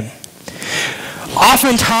man.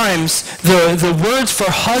 Oftentimes, the words for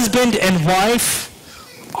husband and wife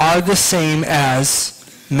are the same as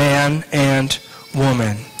man and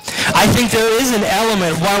woman. I think there is an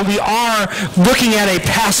element, while we are looking at a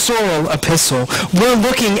pastoral epistle, we're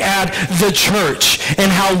looking at the church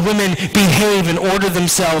and how women behave and order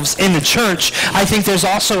themselves in the church. I think there's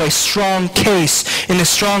also a strong case and a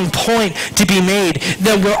strong point to be made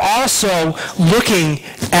that we're also looking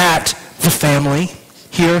at the family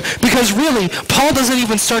here, because really, Paul doesn't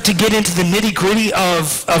even start to get into the nitty-gritty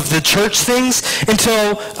of the church things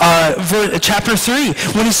until chapter 3,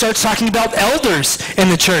 when he starts talking about elders in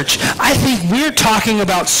the church. I think we're talking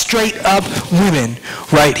about straight-up women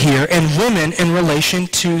right here, and women in relation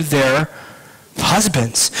to their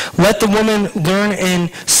husbands. Let the woman learn in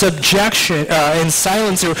subjection, in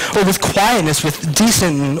silence, or with quietness, with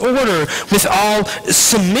decent order, with all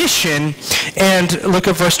submission. And look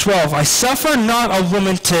at verse 12. I suffer not a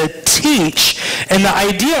woman to teach. And the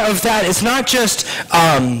idea of that is not just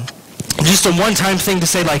a one-time thing to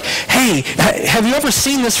say like, hey, have you ever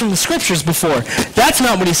seen this from the scriptures before? That's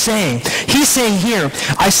not what he's saying. He's saying here,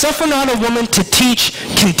 I suffer not a woman to teach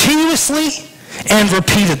continuously and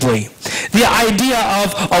repeatedly. The idea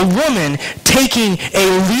of a woman taking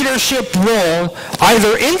a leadership role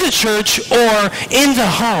either in the church or in the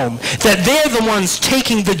home, that they're the ones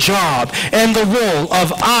taking the job and the role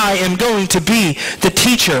of I am going to be the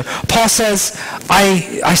teacher. Paul says,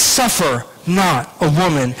 I suffer not a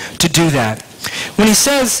woman to do that. When he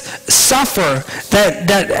says suffer,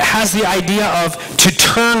 that has the idea of to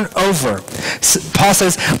turn over. Paul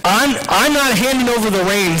says, I'm not handing over the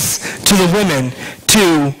reins to the women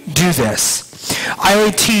to do this.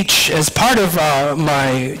 I teach, as part of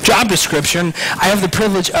my job description, I have the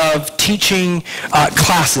privilege of teaching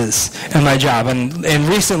classes in my job. And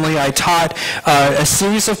recently I taught a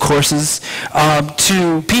series of courses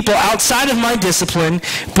to people outside of my discipline,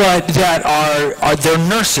 but that are they're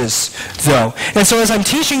nurses, though. And so as I'm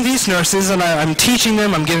teaching these nurses, and I'm teaching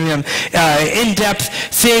them, I'm giving them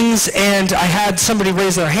in-depth things, and I had somebody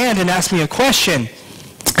raise their hand and ask me a question.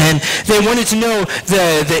 And they wanted to know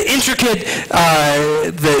the intricate,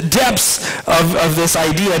 the depths of this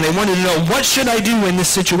idea, and they wanted to know, what should I do in this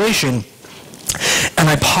situation? And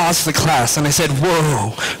I paused the class, and I said,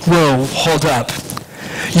 whoa, hold up.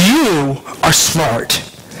 You are smart.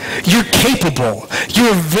 You're capable.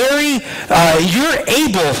 You're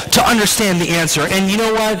able to understand the answer. And you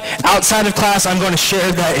know what? Outside of class, I'm going to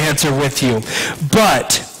share that answer with you.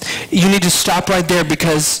 But you need to stop right there,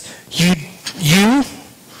 because you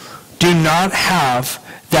do not have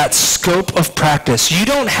that scope of practice. You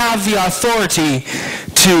don't have the authority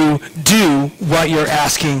to do what you're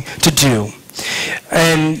asking to do.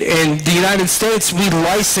 And in the United States, we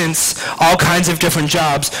license all kinds of different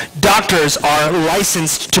jobs. Doctors are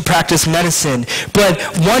licensed to practice medicine, but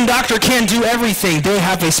one doctor can't do everything. They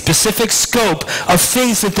have a specific scope of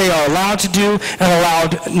things that they are allowed to do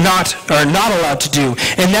and not allowed to do.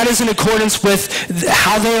 And that is in accordance with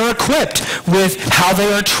how they are equipped, with how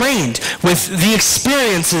they are trained, with the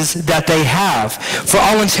experiences that they have, for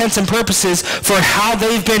all intents and purposes, for how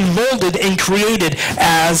they've been molded and created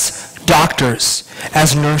as doctors,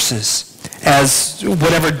 as nurses, as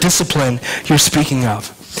whatever discipline you're speaking of.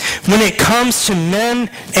 When it comes to men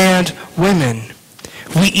and women,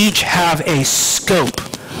 we each have a scope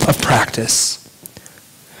of practice.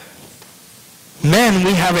 Men,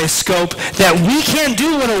 we have a scope that we can't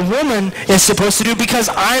do what a woman is supposed to do because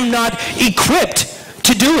I'm not equipped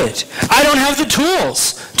to do it. I don't have the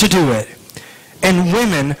tools to do it. And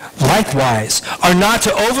women, likewise, are not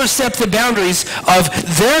to overstep the boundaries of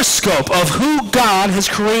their scope, of who God has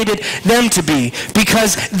created them to be,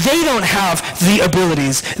 because they don't have the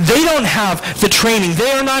abilities, they don't have the training, they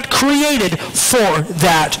are not created for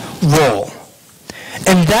that role.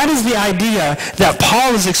 And that is the idea that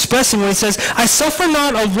Paul is expressing when he says, I suffer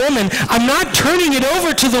not a woman. I'm not turning it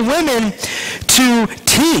over to the women to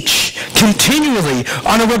teach continually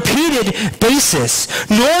on a repeated basis,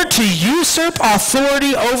 nor to usurp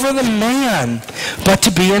authority over the man, but to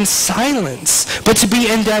be in silence, but to be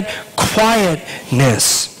in that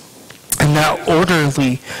quietness and that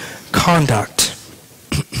orderly conduct.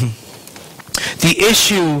 The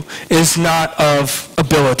issue is not of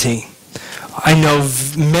ability. I know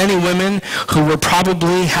many women who will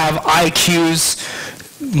probably have IQs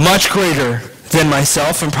much greater than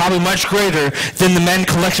myself and probably much greater than the men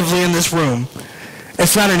collectively in this room.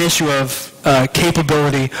 It's not an issue of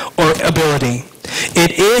capability or ability.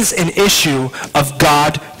 It is an issue of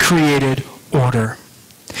God-created order.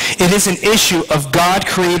 It is an issue of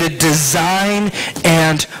God-created design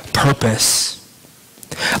and purpose.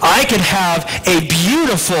 I could have a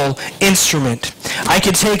beautiful instrument. I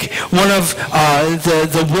could take one of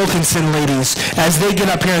the Wilkinson ladies as they get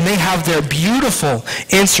up here and they have their beautiful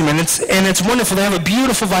instrument. It's wonderful. They have a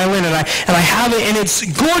beautiful violin and I have it and it's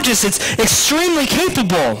gorgeous. It's extremely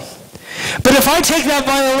capable. But if I take that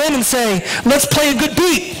violin and say, let's play a good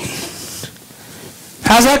beat,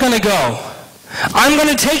 how's that going to go? I'm going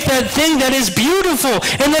to take that thing that is beautiful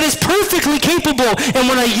and that is perfectly capable, and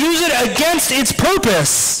when I use it against its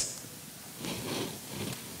purpose,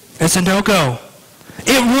 it's a no-go.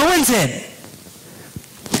 It ruins it.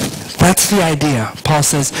 That's the idea. Paul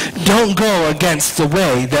says, don't go against the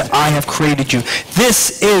way that I have created you.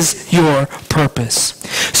 This is your purpose.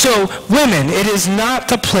 So, women, it is not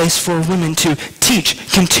the place for women to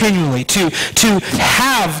teach continually, to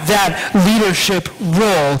have that leadership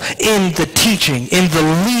role in the teaching, in the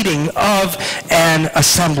leading of an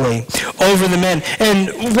assembly over the men. And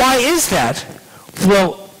why is that?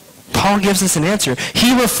 Well, Paul gives us an answer.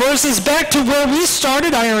 He refers us back to where we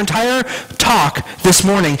started our entire talk this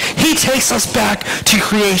morning. He takes us back to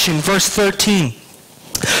creation, verse 13.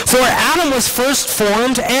 For Adam was first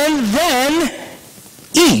formed and then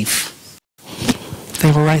Eve.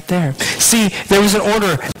 They were right there. See, there was an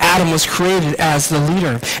order. Adam was created as the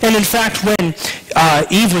leader. And in fact, when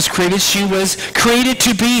Eve was created, she was created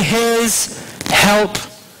to be his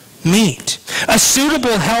helpmeet, a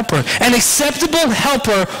suitable helper, an acceptable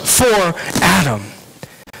helper for Adam.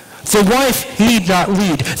 The wife need not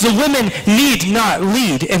lead. The women need not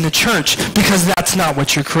lead in the church because that's not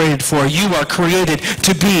what you're created for. You are created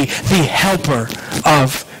to be the helper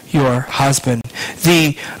of your husband.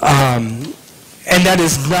 And that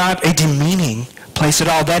is not a demeaning place at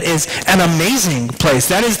all. That is an amazing place.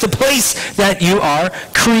 That is the place that you are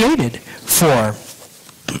created for.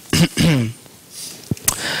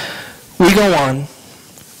 We go on,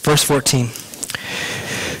 verse 14.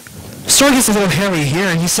 Story gets a little hairy here,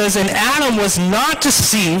 and he says, and Adam was not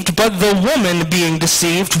deceived, but the woman being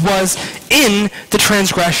deceived was in the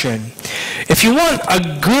transgression. If you want a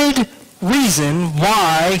good reason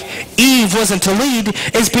why Eve wasn't to lead,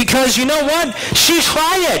 is because, you know what? She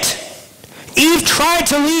tried it. Eve tried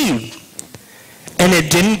to lead, and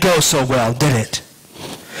it didn't go so well, did it?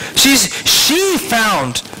 She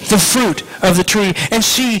found the fruit of the tree, and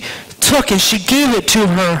she took and she gave it to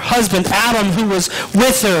her husband Adam, who was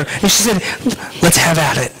with her, and she said, let's have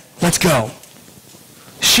at it. Let's go.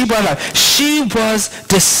 She brought up. She was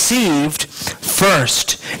deceived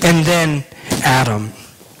first, and then Adam.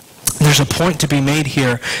 The there's a point to be made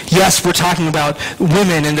here. Yes, we're talking about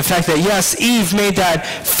women and the fact that, yes, Eve made that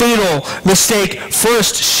fatal mistake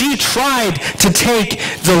first. She tried to take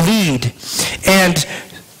the lead. And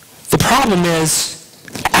the problem is,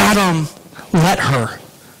 Adam let her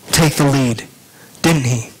take the lead, didn't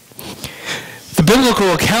he? The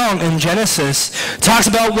biblical account in Genesis talks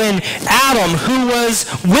about when Adam, who was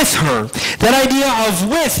with her, that idea of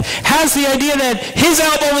with has the idea that his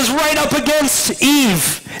elbow was right up against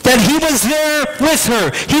Eve, that he was there with her.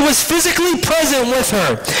 He was physically present with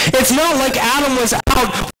her. It's not like Adam was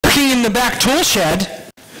out working in the back tool shed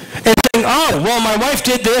and saying, oh, well, my wife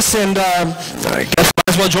did this, and I guess I might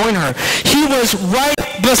as well join her. He was right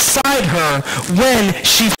beside her when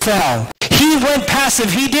she fell. He went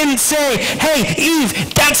passive. He didn't say, hey,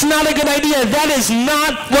 Eve, that's not a good idea. That is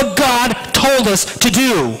not what God told us to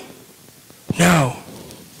do. No.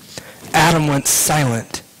 Adam went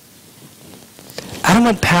silent. Adam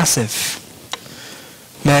went passive.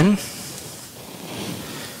 Men,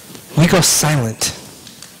 we go silent.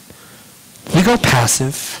 We go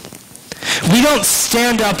passive. We don't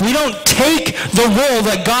stand up. We don't take the role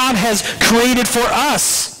that God has created for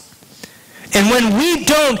us. And when we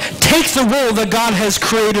don't take the role that God has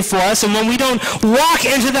created for us, and when we don't walk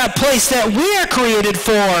into that place that we are created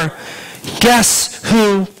for, guess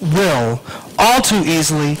who will? All too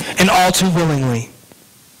easily and all too willingly.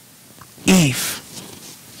 Eve.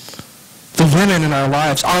 The women in our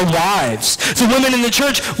lives, our wives, the women in the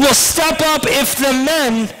church will step up if the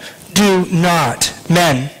men do not.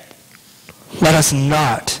 Men, let us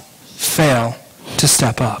not fail to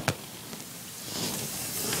step up.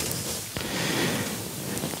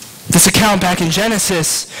 This account back in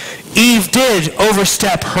Genesis, Eve did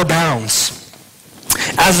overstep her bounds.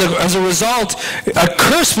 As a result, a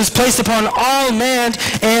curse was placed upon all man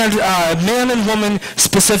and woman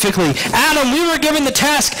specifically. Adam, we were given the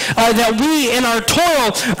task that we, in our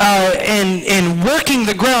toil in working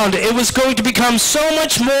the ground, it was going to become so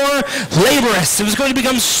much more laborious. It was going to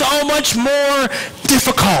become so much more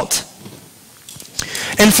difficult.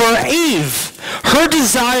 And for Eve, her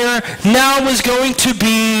desire now was going to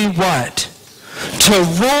be what? To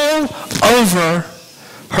rule over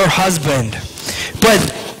her husband.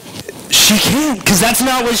 But she can't, because that's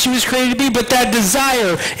not what she was created to be. But that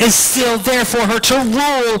desire is still there for her to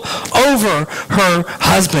rule over her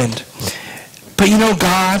husband. But you know,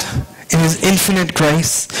 God, in his infinite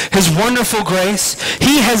grace, his wonderful grace,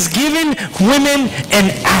 he has given women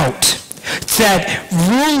an out. That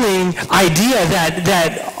ruling idea,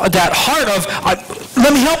 that heart of,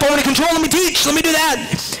 let me help, I want to control, let me teach, let me do that.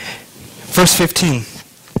 Verse 15,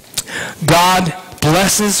 God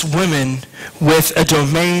blesses women with a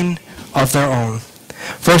domain of their own.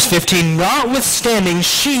 Verse 15, notwithstanding,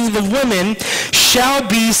 she, the woman, shall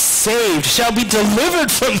be saved, shall be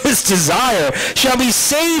delivered from this desire, shall be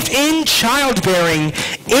saved in childbearing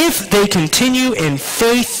if they continue in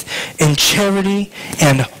faith and charity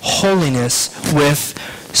and holiness with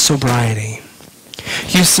sobriety.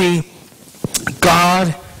 You see,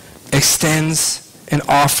 God extends an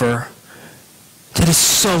offer that is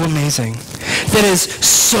so amazing, that is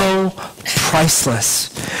so priceless.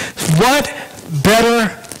 What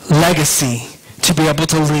better legacy to be able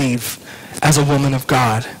to leave as a woman of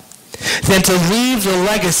God than to leave the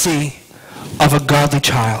legacy of a godly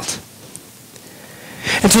child?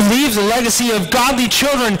 And to leave the legacy of godly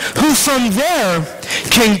children who from there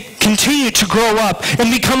can continue to grow up and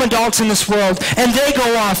become adults in this world, and they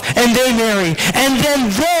go off and they marry, and then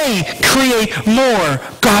they create more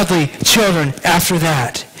godly children after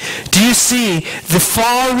that. Do you see the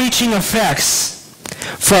far-reaching effects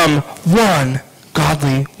from one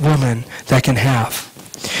godly woman that can have?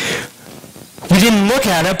 We didn't look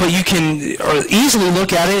at it, but you can easily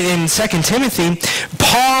look at it in 2 Timothy.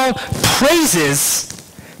 Paul praises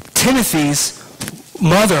Timothy's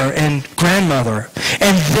mother and grandmother,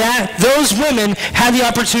 and that those women had the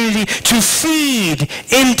opportunity to feed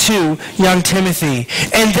into young Timothy,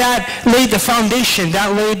 and that laid the foundation,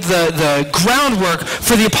 that laid the groundwork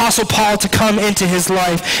for the Apostle Paul to come into his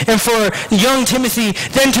life, and for young Timothy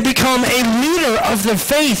then to become a leader of the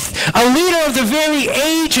faith, a leader of the very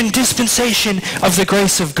age and dispensation of the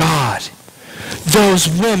grace of God. Those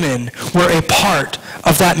women were a part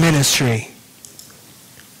of that ministry.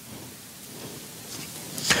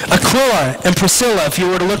 A Aquila and Priscilla, if you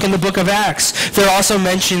were to look in the book of Acts, they're also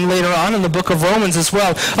mentioned later on in the book of Romans as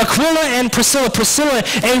well. Aquila and Priscilla. Priscilla,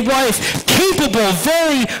 a wife, capable,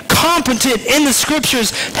 very competent in the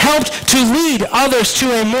scriptures, helped to lead others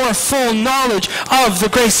to a more full knowledge of the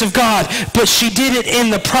grace of God. But she did it in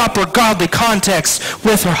the proper godly context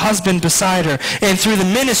with her husband beside her and through the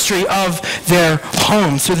ministry of their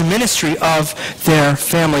home, through the ministry of their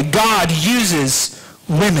family. God uses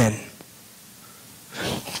women.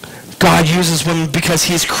 God uses women because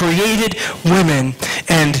he's created women,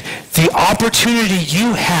 and the opportunity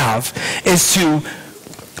you have is to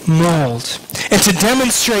mold and to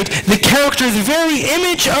demonstrate the character, the very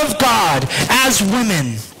image of God as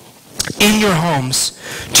women in your homes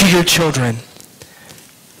to your children,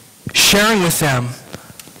 sharing with them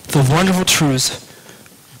the wonderful truths,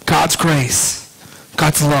 God's grace,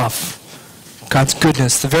 God's love, God's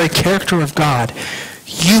goodness, the very character of God.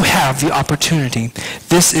 You have the opportunity.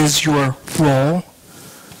 This is your role.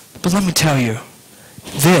 But let me tell you,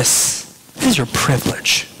 this is your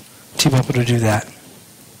privilege to be able to do that.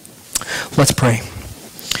 Let's pray.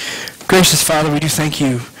 Gracious Father, we do thank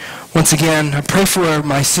you once again. I pray for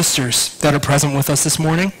my sisters that are present with us this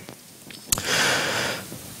morning.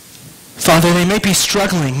 Father, they may be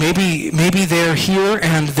struggling. Maybe they're here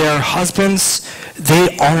and their husbands,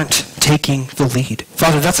 they aren't taking the lead.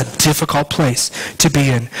 Father, that's a difficult place to be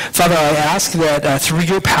in. Father, I ask that through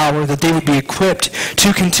your power that they would be equipped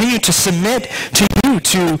to continue to submit to you,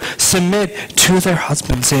 to submit to their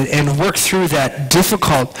husbands and work through that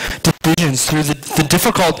difficult decisions, through the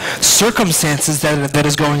difficult circumstances that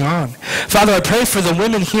is going on. Father, I pray for the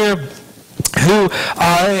women here who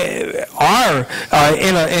are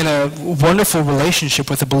in a wonderful relationship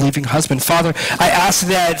with a believing husband. Father, I ask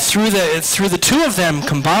that through the two of them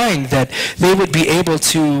combined, that they would be able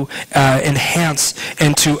to enhance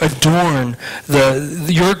and to adorn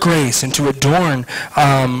your grace and to adorn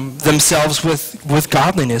themselves with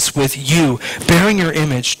godliness, with you, bearing your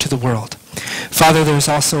image to the world. Father, there's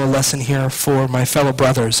also a lesson here for my fellow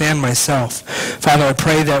brothers and myself. Father, I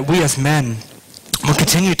pray that we as men will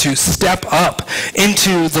continue to step up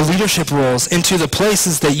into the leadership roles, into the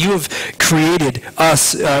places that you have created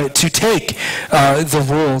us to take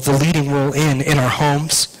the leading role in our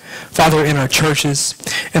homes, Father, in our churches,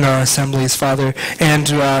 in our assemblies, Father, and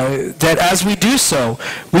that as we do so,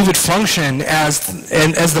 we would function as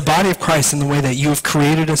the body of Christ in the way that you have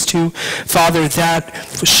created us to. Father, that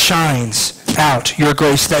shines out, your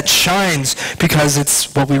grace, that shines because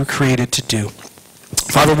it's what we were created to do.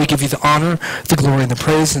 Father, we give you the honor, the glory, and the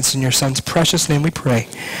praise. And it's in your Son's precious name we pray.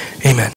 Amen.